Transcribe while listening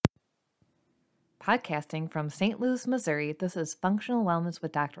Podcasting from St. Louis, Missouri, this is Functional Wellness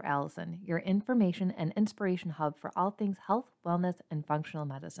with Dr. Allison, your information and inspiration hub for all things health, wellness, and functional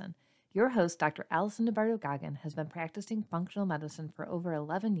medicine. Your host, Dr. Allison DeBardo-Goggin, has been practicing functional medicine for over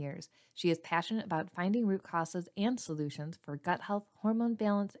 11 years. She is passionate about finding root causes and solutions for gut health, hormone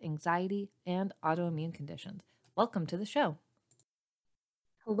balance, anxiety, and autoimmune conditions. Welcome to the show.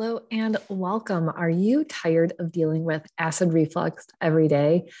 Hello and welcome. Are you tired of dealing with acid reflux every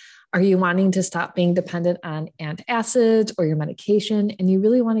day? Are you wanting to stop being dependent on antacids or your medication, and you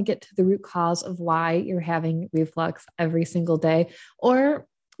really want to get to the root cause of why you're having reflux every single day, or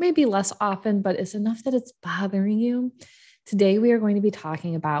maybe less often, but it's enough that it's bothering you? Today, we are going to be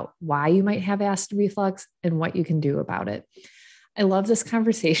talking about why you might have acid reflux and what you can do about it. I love this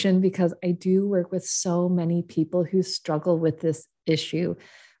conversation because I do work with so many people who struggle with this issue.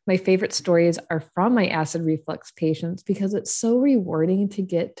 My favorite stories are from my acid reflux patients because it's so rewarding to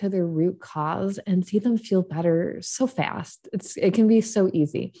get to the root cause and see them feel better so fast. It can be so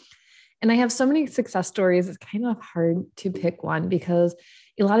easy. And I have so many success stories. It's kind of hard to pick one because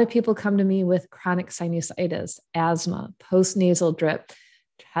a lot of people come to me with chronic sinusitis, asthma, postnasal drip,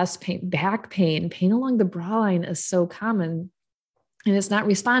 chest pain, back pain, pain along the bra line is so common. And it's not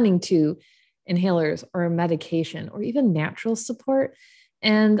responding to inhalers or medication or even natural support.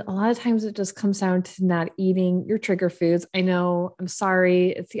 And a lot of times it just comes down to not eating your trigger foods. I know, I'm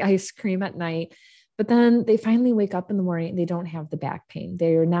sorry, it's the ice cream at night, but then they finally wake up in the morning and they don't have the back pain.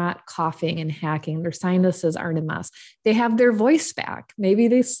 They're not coughing and hacking. Their sinuses aren't a mess. They have their voice back. Maybe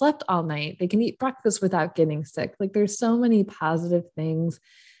they slept all night. They can eat breakfast without getting sick. Like there's so many positive things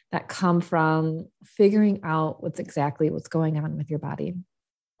that come from figuring out what's going on with your body.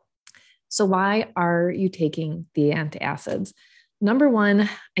 So why are you taking the antacids? Number one,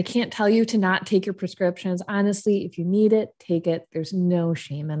 I can't tell you to not take your prescriptions. Honestly, if you need it, take it. There's no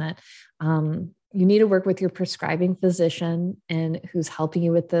shame in it. You need to work with your prescribing physician and who's helping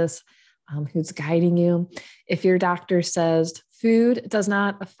you with this, who's guiding you. If your doctor says food does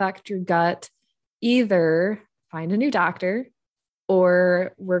not affect your gut, either find a new doctor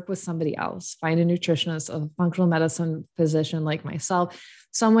or work with somebody else. Find a nutritionist, a functional medicine physician like myself,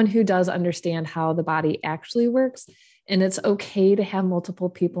 someone who does understand how the body actually works. And it's okay to have multiple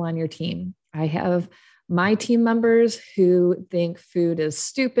people on your team. I have my team members who think food is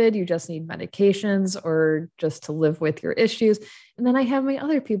stupid. You just need medications or just to live with your issues. And then I have my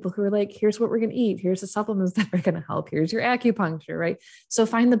other people who are like, here's what we're going to eat. Here's the supplements that are going to help. Here's your acupuncture, right? So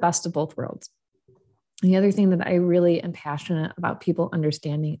find the best of both worlds. The other thing that I really am passionate about people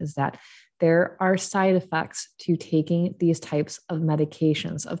understanding is that there are side effects to taking these types of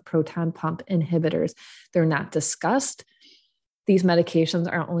medications, of proton pump inhibitors. They're not discussed. These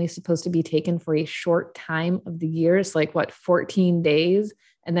medications are only supposed to be taken for a short time of the year. It's like 14 days,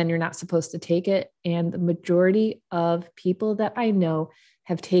 and then you're not supposed to take it. And the majority of people that I know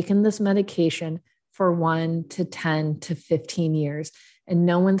have taken this medication for 1 to 10 to 15 years, and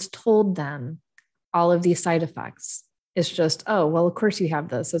no one's told them all of these side effects. It's just, oh, well, of course you have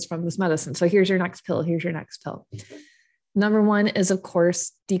this. It's from this medicine. So here's your next pill. Here's your next pill. Number one is, of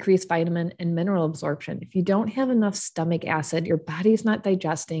course, decreased vitamin and mineral absorption. If you don't have enough stomach acid, your body's not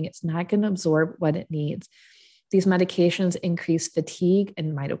digesting. It's not going to absorb what it needs. These medications increase fatigue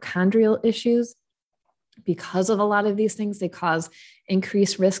and mitochondrial issues. Because of a lot of these things, they cause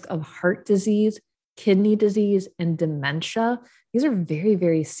increased risk of heart disease, kidney disease, and dementia. These are very,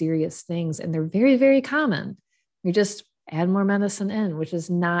 very serious things, and they're very, very common. We just add more medicine in, which is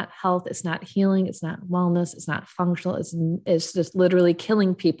not health. It's not healing. It's not wellness. It's not functional. It's just literally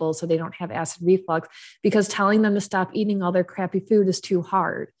killing people so they don't have acid reflux because telling them to stop eating all their crappy food is too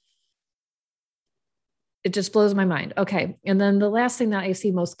hard. It just blows my mind. Okay. And then the last thing that I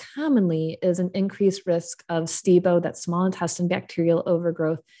see most commonly is an increased risk of SIBO, that's small intestine bacterial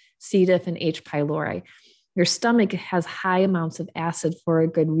overgrowth, C. diff, and H. pylori. Your stomach has high amounts of acid for a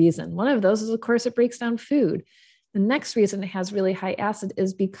good reason. One of those is, of course, it breaks down food. The next reason it has really high acid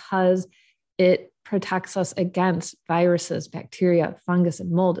is because it protects us against viruses, bacteria, fungus,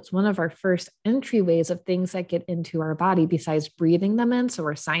 and mold. It's one of our first entryways of things that get into our body besides breathing them in. So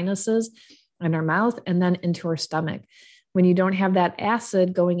our sinuses and our mouth, and then into our stomach. When you don't have that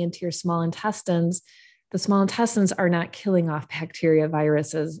acid going into your small intestines, the small intestines are not killing off bacteria,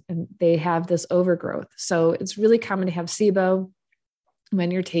 viruses, and they have this overgrowth. So it's really common to have SIBO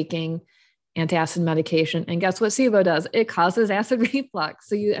when you're taking antacid medication. And guess what SIBO does? It causes acid reflux.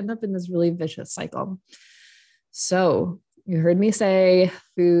 So you end up in this really vicious cycle. So you heard me say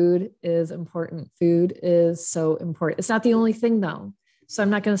food is important. Food is so important. It's not the only thing though. So I'm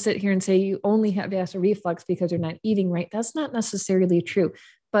not going to sit here and say you only have acid reflux because you're not eating right. That's not necessarily true.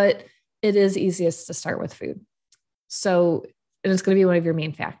 But it is easiest to start with food. So, and it's going to be one of your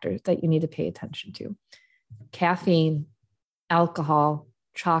main factors that you need to pay attention to. Caffeine, alcohol,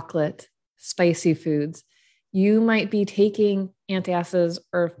 chocolate, spicy foods. You might be taking antacids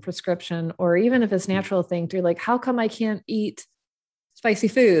or prescription, or even if it's natural thing, through like, how come I can't eat spicy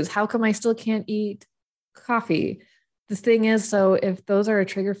foods? How come I still can't eat coffee? The thing is, so if those are a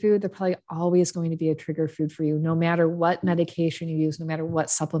trigger food, they're probably always going to be a trigger food for you, no matter what medication you use, no matter what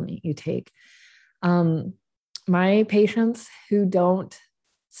supplement you take. My patients who don't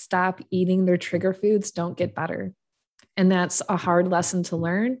stop eating their trigger foods don't get better. And that's a hard lesson to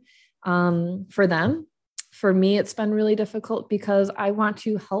learn for them. For me, it's been really difficult because I want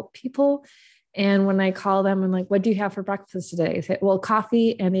to help people. And when I call them, I'm like, what do you have for breakfast today? They say, well,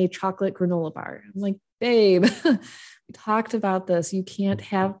 coffee and a chocolate granola bar. I'm like, babe, we talked about this. You can't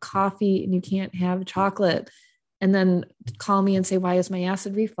have coffee and you can't have chocolate. And then call me and say, why is my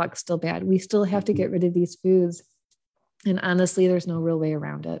acid reflux still bad? We still have to get rid of these foods. And honestly, there's no real way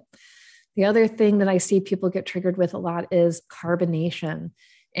around it. The other thing that I see people get triggered with a lot is carbonation.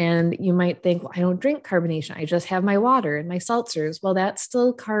 And you might think, well, I don't drink carbonation. I just have my water and my seltzers. Well, that's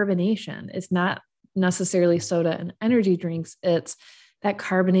still carbonation. It's not necessarily soda and energy drinks. It's that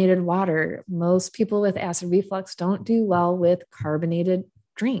carbonated water. Most people with acid reflux don't do well with carbonated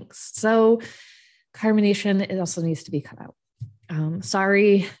drinks. So carbonation, it also needs to be cut out.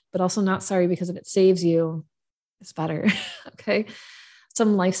 Sorry, but also not sorry, because if it saves you, it's better. Okay.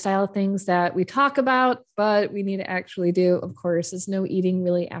 Some lifestyle things that we talk about, but we need to actually do, of course, is no eating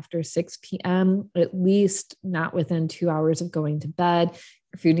really after 6 p.m., at least not within 2 hours of going to bed.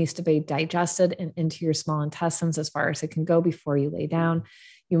 Your food needs to be digested and into your small intestines as far as it can go before you lay down.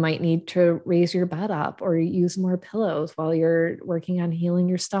 You might need to raise your bed up or use more pillows while you're working on healing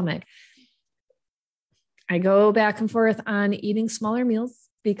your stomach. I go back and forth on eating smaller meals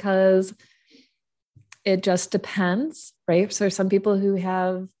because it just depends, right? So some people who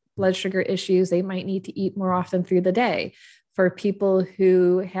have blood sugar issues, they might need to eat more often through the day. For people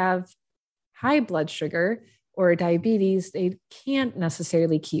who have high blood sugar or diabetes, they can't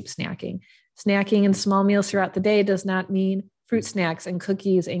necessarily keep snacking. Snacking and small meals throughout the day does not mean fruit snacks and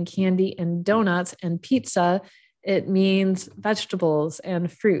cookies and candy and donuts and pizza. It means vegetables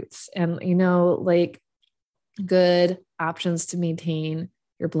and fruits and, like good options to maintain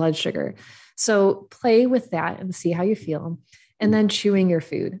your blood sugar. So play with that and see how you feel. And then chewing your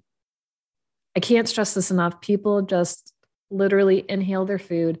food. I can't stress this enough. People just literally inhale their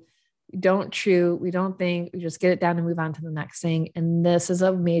food. We don't chew. We don't think. We just get it down and move on to the next thing. And this is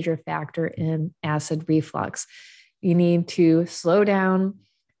a major factor in acid reflux. You need to slow down.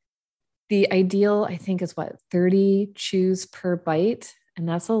 The ideal, I think, is 30 chews per bite. And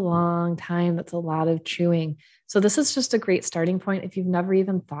that's a long time. That's a lot of chewing. So this is just a great starting point if you've never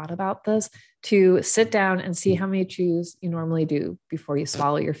even thought about this, to sit down and see how many chews you normally do before you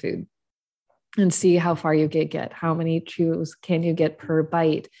swallow your food and see how far you get. How many chews can you get per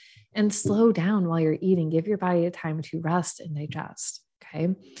bite? And slow down while you're eating. Give your body time to rest and digest.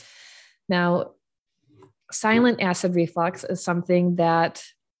 Okay. Now, silent acid reflux is something that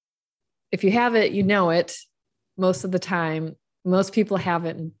if you have it, you know it most of the time. Most people have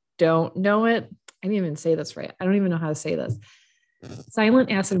it and don't know it. I didn't even say this right. I don't even know how to say this.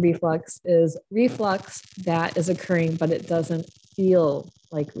 Silent acid reflux is reflux that is occurring, but it doesn't feel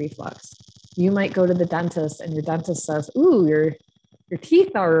like reflux. You might go to the dentist and your dentist says, ooh, your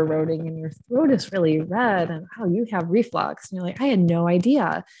teeth are eroding and your throat is really red and how you have reflux. And you're like, I had no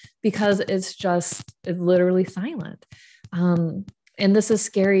idea, because it's literally silent. And this is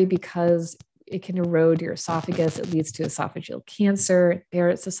scary because it can erode your esophagus. It leads to esophageal cancer,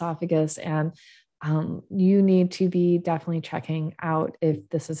 Barrett's esophagus, and you need to be definitely checking out if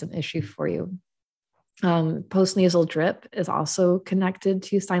this is an issue for you. Postnasal drip is also connected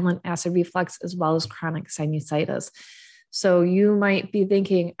to silent acid reflux as well as chronic sinusitis. So you might be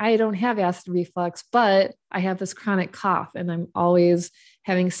thinking, I don't have acid reflux, but I have this chronic cough and I'm always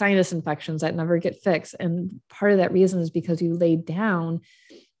having sinus infections that never get fixed. And part of that reason is because you laid down,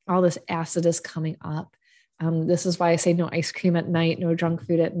 all this acid is coming up. This is why I say no ice cream at night, no junk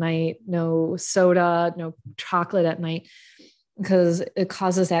food at night, no soda, no chocolate at night, because it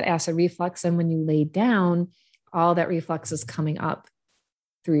causes that acid reflux. And when you lay down, all that reflux is coming up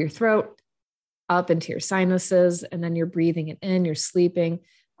through your throat, up into your sinuses, and then you're breathing it in, you're sleeping,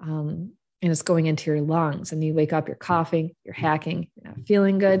 and it's going into your lungs. And you wake up, you're coughing, you're hacking, you're not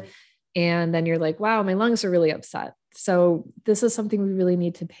feeling good. And then you're like, wow, my lungs are really upset. So this is something we really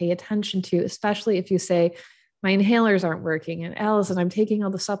need to pay attention to, especially if you say, my inhalers aren't working. And Allison, I'm taking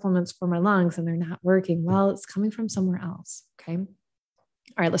all the supplements for my lungs and they're not working. Well, it's coming from somewhere else. Okay.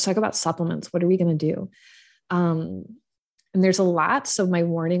 All right, let's talk about supplements. What are we going to do? And there's a lot. So my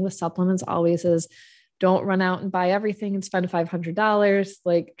warning with supplements always is don't run out and buy everything and spend $500.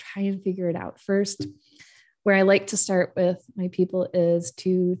 Like, try and figure it out first. Where I like to start with my people is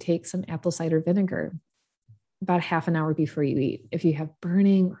to take some apple cider vinegar about half an hour before you eat. If you have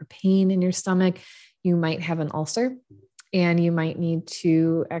burning or pain in your stomach, you might have an ulcer and you might need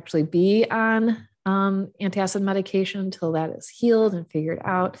to actually be on antacid medication until that is healed and figured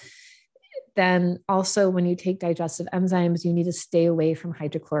out. Then also, when you take digestive enzymes, you need to stay away from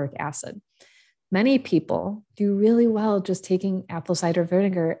hydrochloric acid. Many people do really well just taking apple cider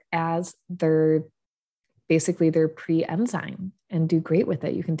vinegar as basically their pre-enzyme and do great with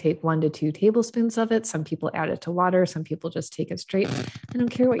it. You can take 1 to 2 tablespoons of it. Some people add it to water. Some people just take it straight. I don't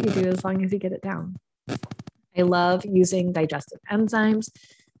care what you do as long as you get it down. I love using digestive enzymes.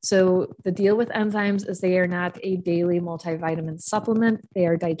 So the deal with enzymes is they are not a daily multivitamin supplement. They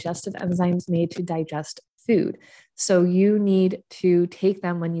are digestive enzymes made to digest food. So you need to take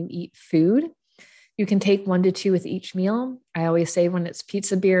them when you eat food. You can take 1 to 2 with each meal. I always say when it's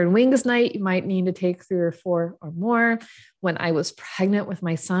pizza, beer, and wings night, you might need to take 3 or 4 or more. When I was pregnant with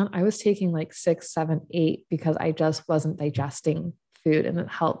my son, I was taking like 6, 7, 8 because I just wasn't digesting food, and it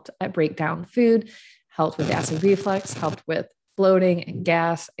helped break down food, helped with acid reflux, helped with bloating and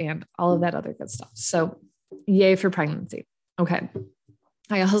gas and all of that other good stuff. So yay for pregnancy. Okay.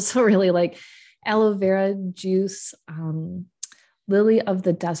 I also really like aloe vera juice. Lily of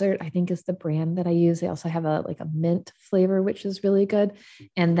the Desert, I think, is the brand that I use. They also have a mint flavor, which is really good.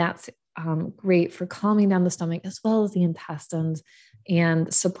 And that's great for calming down the stomach as well as the intestines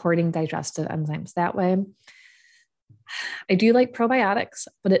and supporting digestive enzymes that way. I do like probiotics,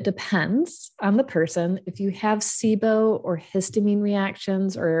 but it depends on the person. If you have SIBO or histamine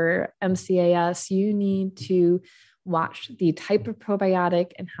reactions or MCAS, you need to watch the type of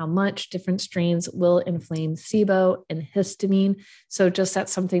probiotic and how much different strains will inflame SIBO and histamine. So just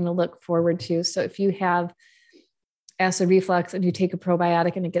that's something to look forward to. So if you have acid reflux and you take a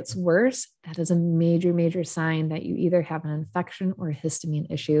probiotic and it gets worse, that is a major, major sign that you either have an infection or a histamine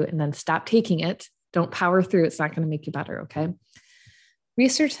issue, and then stop taking it. Don't power through. It's not going to make you better. Okay.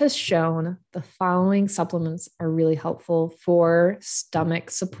 Research has shown the following supplements are really helpful for stomach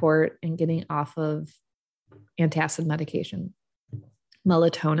support and getting off of antacid medication: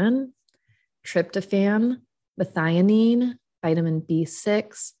 melatonin, tryptophan, methionine, vitamin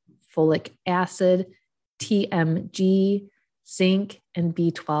B6, folic acid, TMG, zinc, and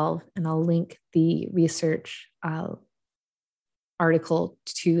B12. And I'll link the research article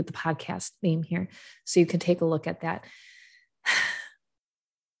to the podcast name here, so you can take a look at that.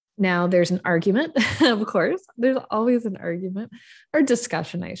 Now, there's an argument, of course, there's always an argument or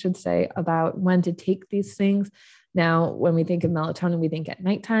discussion, I should say, about when to take these things. Now, when we think of melatonin, we think at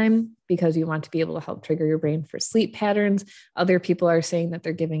nighttime because you want to be able to help trigger your brain for sleep patterns. Other people are saying that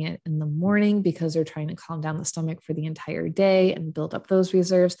they're giving it in the morning because they're trying to calm down the stomach for the entire day and build up those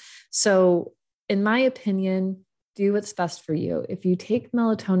reserves. So in my opinion, do what's best for you. If you take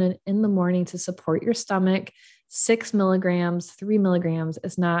melatonin in the morning to support your stomach, 6 milligrams, 3 milligrams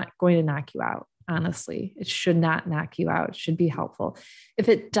is not going to knock you out. Honestly, it should not knock you out. It should be helpful. If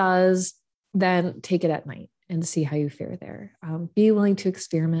it does, then take it at night and see how you fare there. Be willing to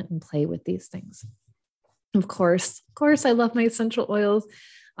experiment and play with these things. Of course, I love my essential oils.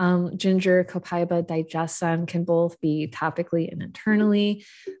 Ginger, copaiba, digestion can both be topically and internally.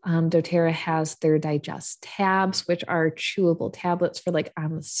 doTERRA has their digest tabs, which are chewable tablets for like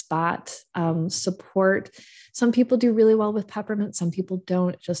on the spot support. Some people do really well with peppermint. Some people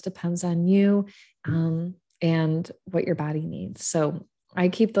don't. It just depends on you and what your body needs. So I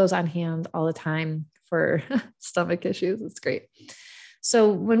keep those on hand all the time for stomach issues. It's great.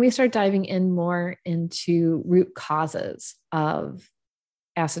 So when we start diving in more into root causes of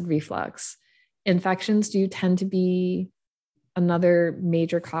acid reflux, infections do tend to be another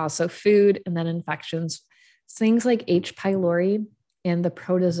major cause. So food and then infections, things like H. pylori and the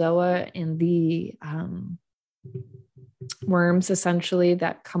protozoa and the worms essentially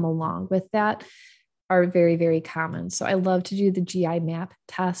that come along with that are very, very common. So I love to do the GI map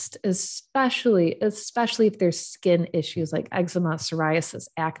test, especially if there's skin issues like eczema, psoriasis,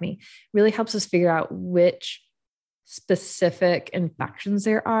 acne. It really helps us figure out which specific infections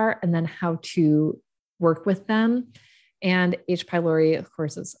there are and then how to work with them. And H. pylori, of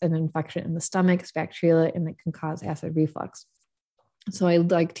course, is an infection in the stomach, it's bacterial, and it can cause acid reflux. So I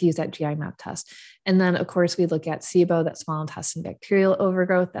like to use that GI map test. And then, of course, we look at SIBO, that small intestine bacterial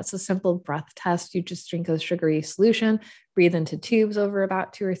overgrowth. That's a simple breath test. You just drink a sugary solution, breathe into tubes over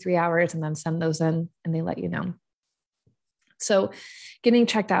about 2 or 3 hours, and then send those in, and they let you know. So getting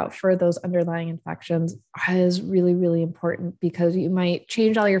checked out for those underlying infections is really, really important, because you might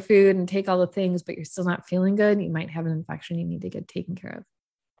change all your food and take all the things, but you're still not feeling good. You might have an infection you need to get taken care of.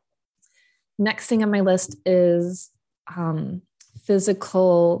 Next thing on my list is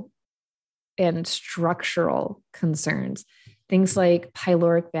physical and structural concerns. Things like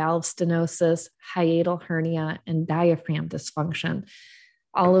pyloric valve stenosis, hiatal hernia, and diaphragm dysfunction.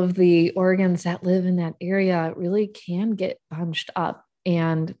 All of the organs that live in that area really can get bunched up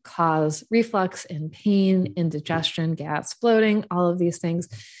and cause reflux and pain, indigestion, gas, bloating, all of these things.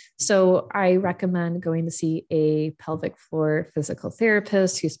 So I recommend going to see a pelvic floor physical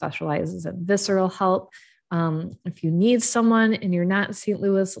therapist who specializes in visceral health. If you need someone and you're not in St.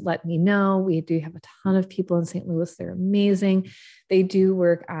 Louis, let me know. We do have a ton of people in St. Louis. They're amazing. They do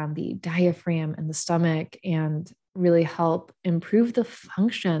work on the diaphragm and the stomach and really help improve the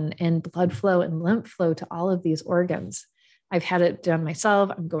function and blood flow and lymph flow to all of these organs. I've had it done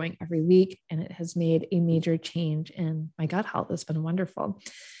myself. I'm going every week, and it has made a major change in my gut health. It's been wonderful.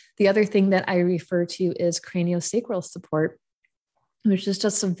 The other thing that I refer to is craniosacral support, which is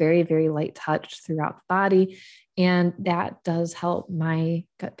just a very, very light touch throughout the body. And that does help my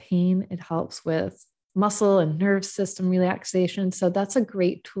gut pain. It helps with muscle and nerve system relaxation. So that's a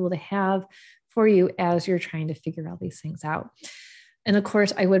great tool to have for you as you're trying to figure all these things out. And of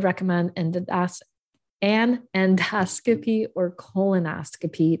course, I would recommend an endoscopy or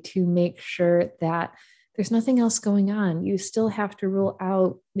colonoscopy to make sure that there's nothing else going on. You still have to rule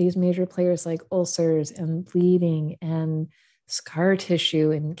out these major players like ulcers and bleeding and scar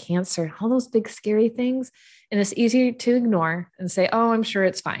tissue and cancer, all those big scary things. And it's easy to ignore and say, oh, I'm sure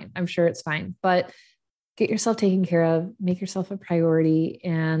it's fine. I'm sure it's fine. But get yourself taken care of, make yourself a priority,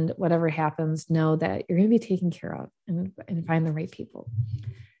 and whatever happens, know that you're going to be taken care of and find the right people.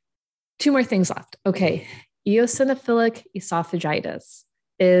 2 more things left. Okay. Eosinophilic esophagitis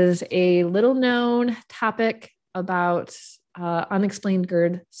is a little known topic about unexplained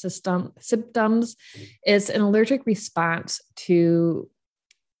GERD symptoms. It's an allergic response to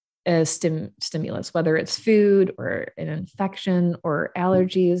a stimulus, whether it's food or an infection or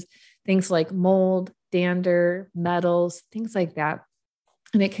allergies, things like mold, dander, metals, things like that.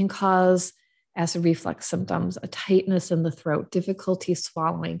 And it can cause acid reflux symptoms, a tightness in the throat, difficulty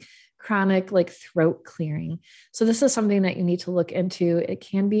swallowing, chronic like throat clearing. So this is something that you need to look into. It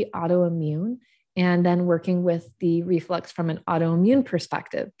can be autoimmune, and then working with the reflux from an autoimmune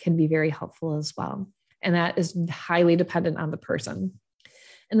perspective can be very helpful as well. And that is highly dependent on the person.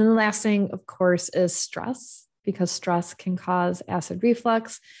 And then the last thing, of course, is stress, because stress can cause acid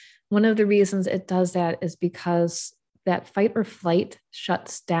reflux. One of the reasons it does that is because that fight or flight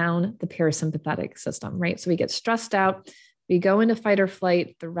shuts down the parasympathetic system, right? So we get stressed out, we go into fight or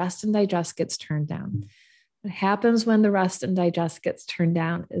flight, the rest and digest gets turned down. What happens when the rest and digest gets turned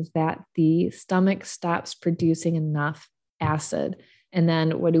down is that the stomach stops producing enough acid. And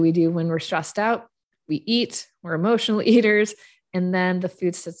then what do we do when we're stressed out? We eat, we're emotional eaters, and then the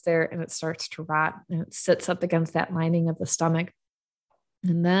food sits there and it starts to rot, and it sits up against that lining of the stomach.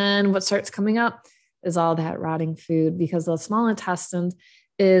 And then what starts coming up is all that rotting food, because the small intestine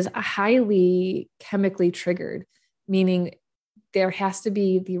is highly chemically triggered, meaning there has to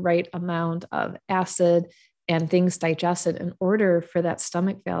be the right amount of acid and things digested in order for that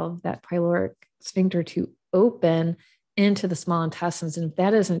stomach valve, that pyloric sphincter, to open into the small intestines. And if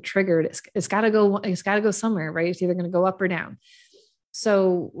that isn't triggered, it's got to go somewhere, right? It's either going to go up or down.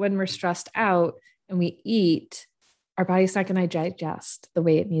 So when we're stressed out and we eat, our body's not going to digest the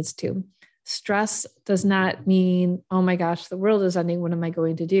way it needs to. Stress does not mean, oh my gosh, the world is ending. What am I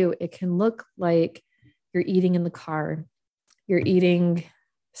going to do? It can look like you're eating in the car, you're eating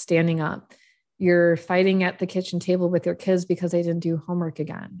standing up, you're fighting at the kitchen table with your kids because they didn't do homework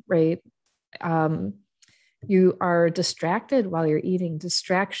again, right? You are distracted while you're eating.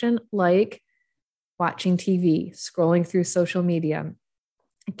 Distraction like watching TV, scrolling through social media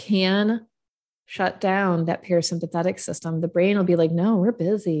can shut down that parasympathetic system. The brain will be like, no, we're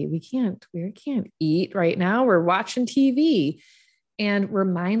busy. We can't eat right now. We're watching TV and we're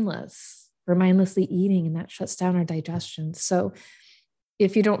mindlessly eating, and that shuts down our digestion. So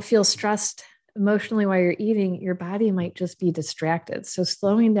if you don't feel stressed emotionally while you're eating, your body might just be distracted. So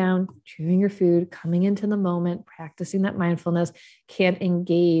slowing down, chewing your food, coming into the moment, practicing that mindfulness can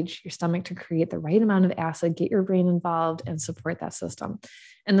engage your stomach to create the right amount of acid, get your brain involved, and support that system.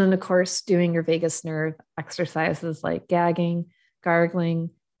 And then, of course, doing your vagus nerve exercises like gagging,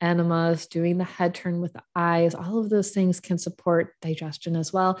 gargling, enemas, doing the head turn with the eyes, all of those things can support digestion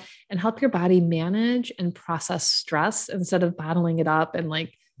as well and help your body manage and process stress instead of bottling it up and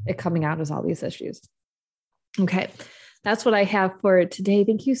like it coming out as all these issues. Okay. that's what I have for today.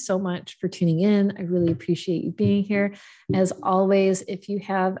 Thank you so much for tuning in. I really appreciate you being here. As always, if you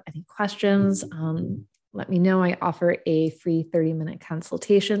have any questions, let me know. I offer a free 30-minute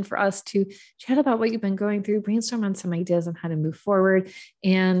consultation for us to chat about what you've been going through, brainstorm on some ideas on how to move forward,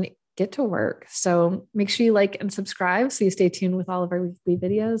 and get to work. So make sure you like and subscribe so you stay tuned with all of our weekly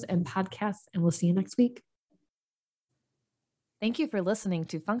videos and podcasts, and we'll see you next week. Thank you for listening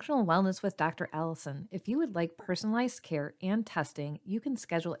to Functional Wellness with Dr. Allison. If you would like personalized care and testing, you can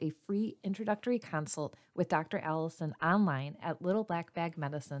schedule a free introductory consult with Dr. Allison online at Little Black Bag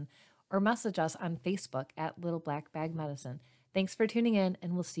Medicine or message us on Facebook at Little Black Bag Medicine. Thanks for tuning in,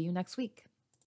 and we'll see you next week.